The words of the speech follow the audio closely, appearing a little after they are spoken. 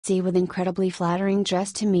See with incredibly flattering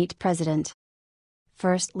dress to meet President.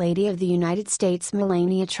 First Lady of the United States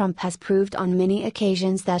Melania Trump has proved on many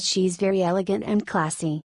occasions that she's very elegant and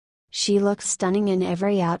classy. She looks stunning in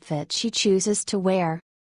every outfit she chooses to wear.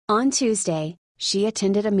 On Tuesday, she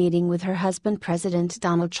attended a meeting with her husband President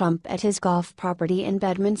Donald Trump at his golf property in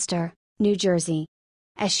Bedminster, New Jersey.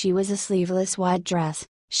 As she was a sleeveless white dress,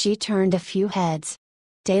 she turned a few heads.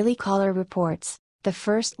 Daily Caller reports, the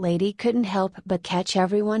First Lady couldn't help but catch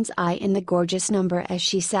everyone's eye in the gorgeous number as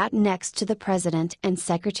she sat next to the President and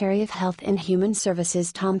Secretary of Health and Human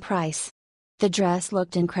Services Tom Price. The dress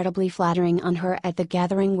looked incredibly flattering on her at the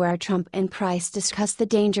gathering where Trump and Price discussed the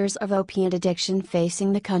dangers of opiate addiction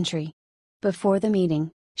facing the country. Before the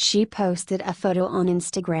meeting, she posted a photo on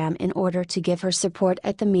Instagram in order to give her support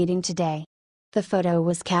at the meeting today. The photo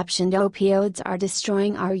was captioned "Opioids are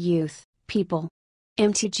destroying our youth, people.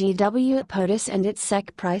 MTGW POTUS and its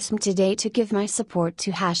Sec Price today to give my support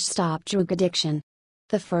to #Stop Drug Addiction."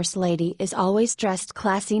 The First Lady is always dressed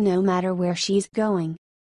classy no matter where she's going.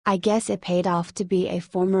 I guess it paid off to be a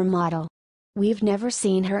former model. We've never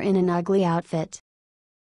seen her in an ugly outfit.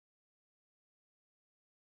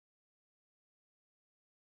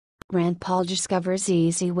 Rand Paul discovers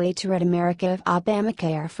easy way to rid America of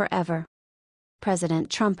Obamacare forever. President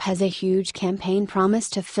Trump has a huge campaign promise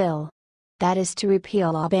to fill. That is to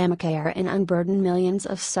repeal Obamacare and unburden millions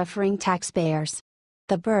of suffering taxpayers.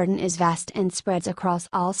 The burden is vast and spreads across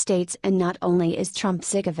all states, and not only is Trump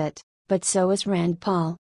sick of it, but so is Rand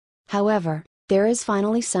Paul. However, there is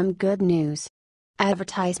finally some good news.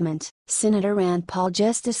 Advertisement: Senator Rand Paul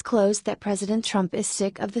just disclosed that President Trump is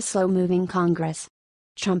sick of the slow-moving Congress.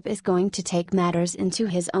 Trump is going to take matters into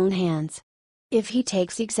his own hands. If he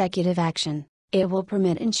takes executive action, it will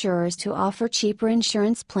permit insurers to offer cheaper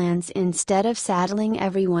insurance plans instead of saddling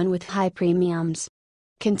everyone with high premiums.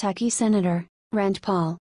 Kentucky Senator Rand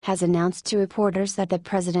Paul has announced to reporters that the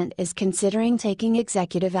president is considering taking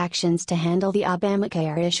executive actions to handle the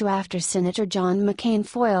Obamacare issue after Senator John McCain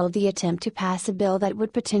foiled the attempt to pass a bill that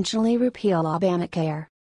would potentially repeal Obamacare.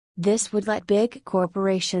 This would let big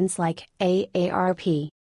corporations like AARP.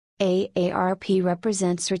 AARP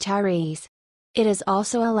represents retirees. It is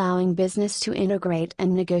also allowing business to integrate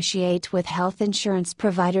and negotiate with health insurance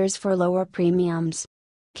providers for lower premiums.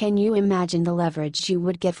 Can you imagine the leverage you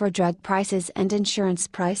would get for drug prices and insurance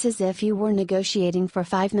prices if you were negotiating for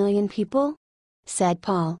 5 million people? Said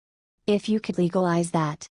Paul. If you could legalize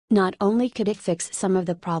that, not only could it fix some of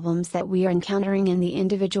the problems that we are encountering in the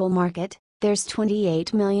individual market, there's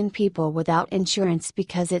 28 million people without insurance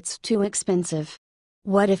because it's too expensive.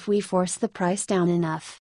 What if we force the price down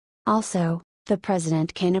enough? Also, the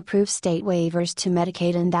president can approve state waivers to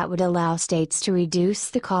Medicaid, and that would allow states to reduce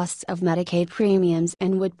the costs of Medicaid premiums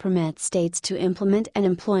and would permit states to implement an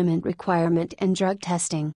employment requirement and drug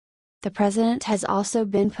testing. The president has also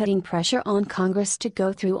been putting pressure on Congress to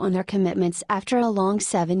go through on their commitments after a long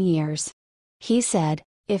 7 years. He said,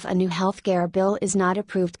 if a new healthcare bill is not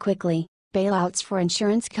approved quickly, bailouts for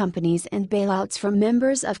insurance companies and bailouts for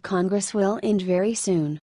members of Congress will end very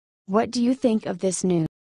soon. What do you think of this news?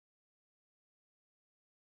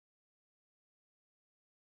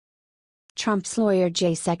 Trump's lawyer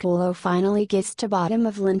Jay Sekulow finally gets to bottom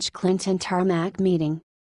of Lynch-Clinton tarmac meeting.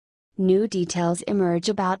 New details emerge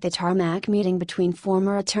about the tarmac meeting between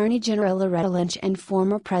former Attorney General Loretta Lynch and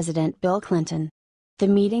former President Bill Clinton. The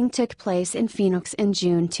meeting took place in Phoenix in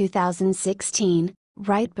June 2016,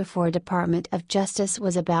 right before Department of Justice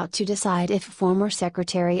was about to decide if former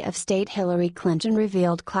Secretary of State Hillary Clinton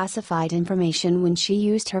revealed classified information when she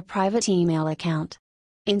used her private email account.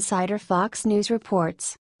 Insider Fox News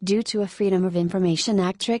reports, due to a Freedom of Information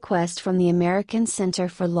Act request from the American Center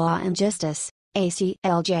for Law and Justice,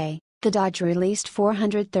 ACLJ, the DOJ released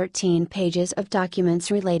 413 pages of documents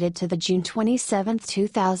related to the June 27,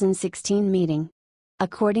 2016 meeting.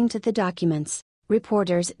 According to the documents,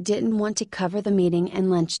 reporters didn't want to cover the meeting and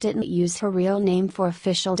Lynch didn't use her real name for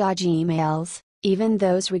official DOJ emails, even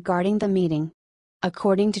those regarding the meeting.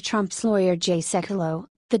 According to Trump's lawyer Jay Sekulow,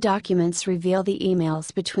 the documents reveal the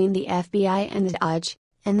emails between the FBI and the DOJ,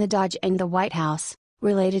 and the DOJ and the White House,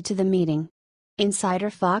 related to the meeting. Insider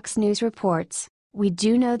Fox News reports, we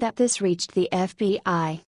do know that this reached the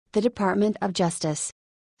FBI, the Department of Justice.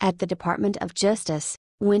 At the Department of Justice,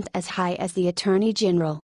 went as high as the Attorney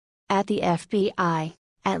General. At the FBI,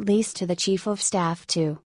 at least to the Chief of Staff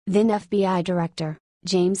to, then FBI Director,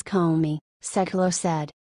 James Comey, Sekulow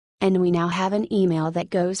said. And we now have an email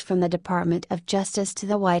that goes from the Department of Justice to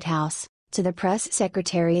the White House, to the press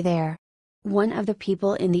secretary there. One of the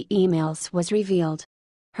people in the emails was revealed.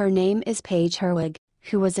 Her name is Paige Herwig,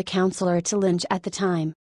 who was a counselor to Lynch at the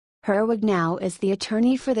time. Herwig now is the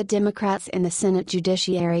attorney for the Democrats in the Senate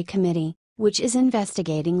Judiciary Committee, which is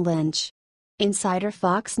investigating Lynch. Insider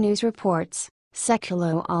Fox News reports,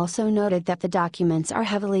 Sekulow also noted that the documents are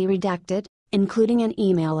heavily redacted, including an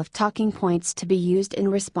email of talking points to be used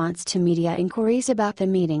in response to media inquiries about the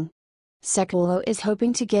meeting. Sekulow is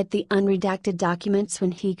hoping to get the unredacted documents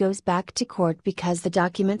when he goes back to court because the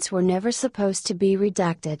documents were never supposed to be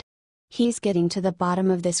redacted. He's getting to the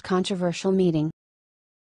bottom of this controversial meeting.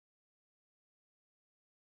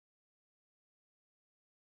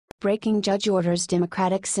 Breaking judge orders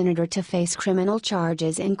Democratic senator to face criminal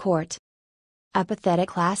charges in court. A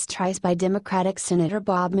pathetic last tries by Democratic Senator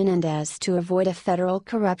Bob Menendez to avoid a federal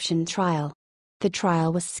corruption trial. The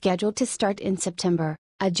trial was scheduled to start in September.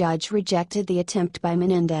 A judge rejected the attempt by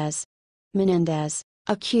Menendez. Menendez,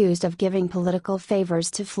 accused of giving political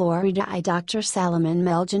favors to Florida Dr. Salomon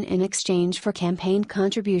Melgen in exchange for campaign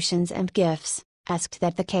contributions and gifts, asked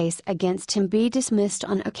that the case against him be dismissed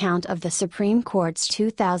on account of the Supreme Court's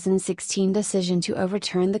 2016 decision to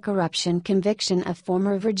overturn the corruption conviction of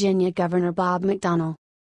former Virginia Governor Bob McDonnell.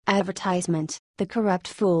 Advertisement: the corrupt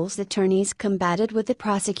fool's attorneys combated with the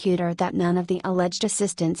prosecutor that none of the alleged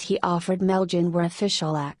assistance he offered Melgen were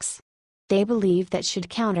official acts. They believe that should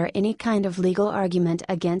counter any kind of legal argument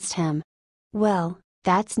against him. Well,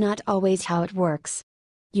 that's not always how it works.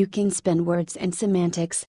 You can spin words and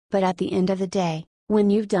semantics, but at the end of the day, when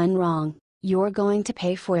you've done wrong, you're going to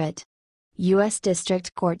pay for it. U.S.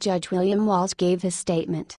 District Court Judge William Walsh gave his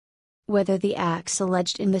statement. Whether the acts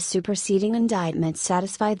alleged in the superseding indictment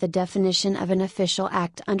satisfy the definition of an official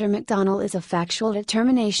act under McDonnell is a factual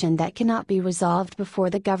determination that cannot be resolved before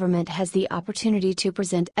the government has the opportunity to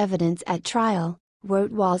present evidence at trial,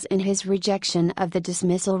 wrote Walsh in his rejection of the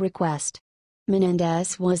dismissal request.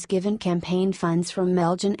 Menendez was given campaign funds from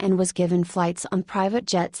Melgen and was given flights on private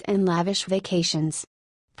jets and lavish vacations.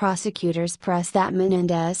 Prosecutors press that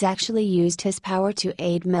Menendez actually used his power to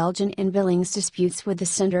aid Melgen in billings disputes with the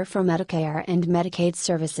Center for Medicare and Medicaid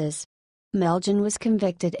Services. Melgen was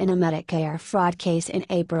convicted in a Medicare fraud case in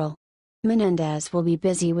April. Menendez will be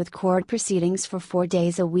busy with court proceedings for 4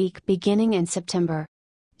 days a week beginning in September.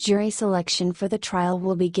 Jury selection for the trial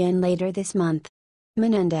will begin later this month.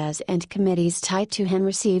 Menendez and committees tied to him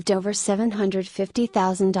received over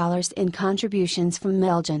 $750,000 in contributions from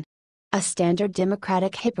Melgen. A standard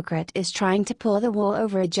Democratic hypocrite is trying to pull the wool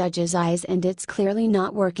over a judge's eyes and it's clearly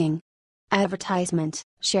not working. Advertisement: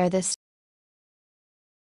 share this.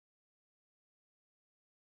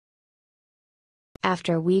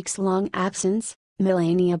 After weeks-long absence,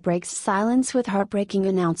 Melania breaks silence with heartbreaking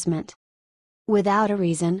announcement. Without a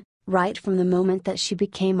reason, right from the moment that she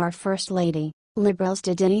became our First Lady, liberals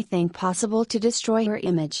did anything possible to destroy her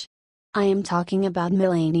image. I am talking about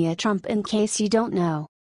Melania Trump, in case you don't know.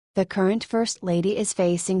 The current First Lady is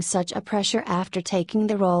facing such a pressure after taking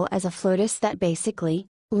the role as a FLOTUS that basically,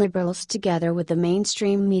 liberals together with the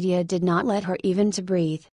mainstream media did not let her even to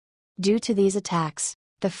breathe. Due to these attacks,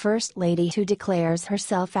 the First Lady, who declares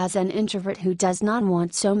herself as an introvert who does not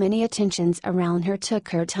want so many attentions around her, took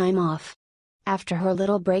her time off. After her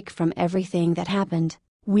little break from everything that happened,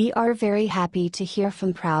 we are very happy to hear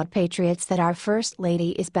from proud patriots that our First Lady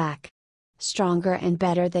is back. Stronger and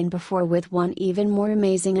better than before, with one even more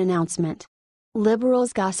amazing announcement.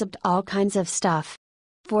 Liberals gossiped all kinds of stuff.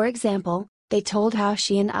 For example, they told how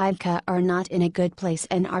she and Ivanka are not in a good place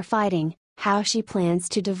and are fighting, how she plans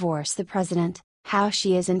to divorce the president, how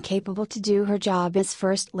she is incapable to do her job as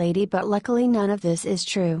First Lady, but luckily none of this is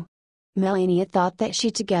true. Melania thought that she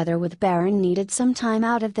together with Barron needed some time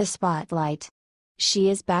out of the spotlight. She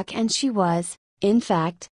is back, and she was, in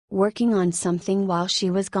fact, working on something while she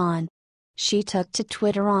was gone. She took to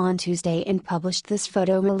Twitter on Tuesday and published this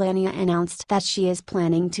photo. Melania announced that she is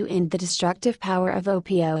planning to end the destructive power of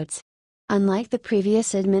opioids. Unlike the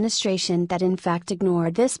previous administration that in fact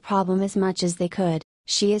ignored this problem as much as they could,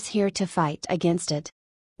 she is here to fight against it.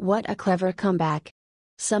 What a clever comeback.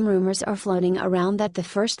 Some rumors are floating around that the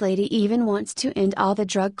First Lady even wants to end all the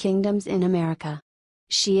drug kingdoms in America.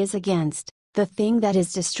 She is against the thing that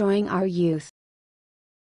is destroying our youth.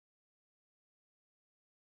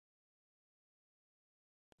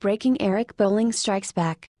 Breaking: Eric Bolling strikes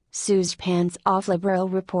back, sues pants off liberal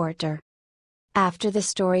reporter. After the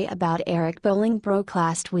story about Eric Bolling broke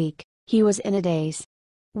last week, he was in a daze.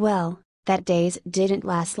 Well, that daze didn't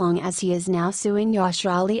last long, as he is now suing Yosh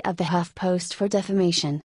Raleigh of the Huff Post for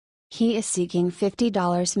defamation. He is seeking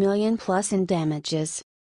 $50 million plus in damages.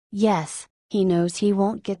 Yes, he knows he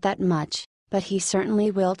won't get that much, but he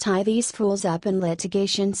certainly will tie these fools up in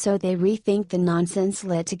litigation so they rethink the nonsense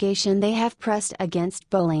litigation they have pressed against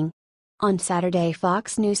Bolling. On Saturday,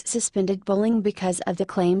 Fox News suspended bullying because of the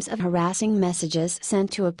claims of harassing messages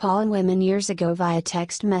sent to appalling women years ago via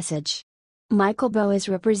text message. Michael Bowe is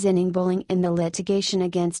representing bullying in the litigation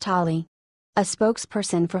against Holly. A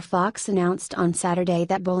spokesperson for Fox announced on Saturday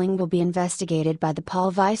that bullying will be investigated by the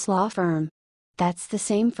Paul Weiss law firm. That's the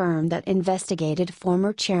same firm that investigated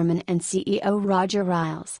former chairman and CEO Roger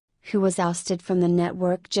Ailes, who was ousted from the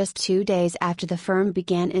network just 2 days after the firm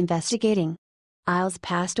began investigating. Ailes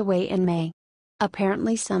passed away in May.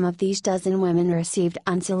 Apparently some of these dozen women received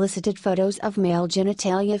unsolicited photos of male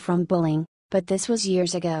genitalia from bullying, but this was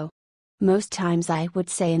years ago. Most times I would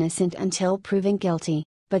say innocent until proven guilty,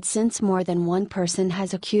 but since more than one person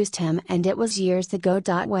has accused him and it was years ago.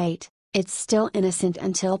 Wait, it's still innocent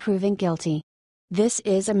until proven guilty. This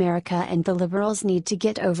is America and the liberals need to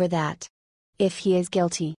get over that. If he is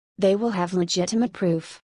guilty, they will have legitimate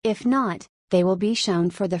proof; if not, they will be shown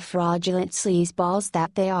for the fraudulent sleazeballs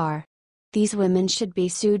that they are. These women should be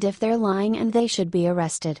sued if they're lying and they should be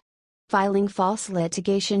arrested. Filing false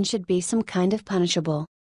litigation should be some kind of punishable.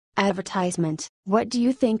 Advertisement. What do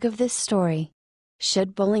you think of this story?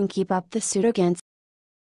 Should bullying keep up the suit against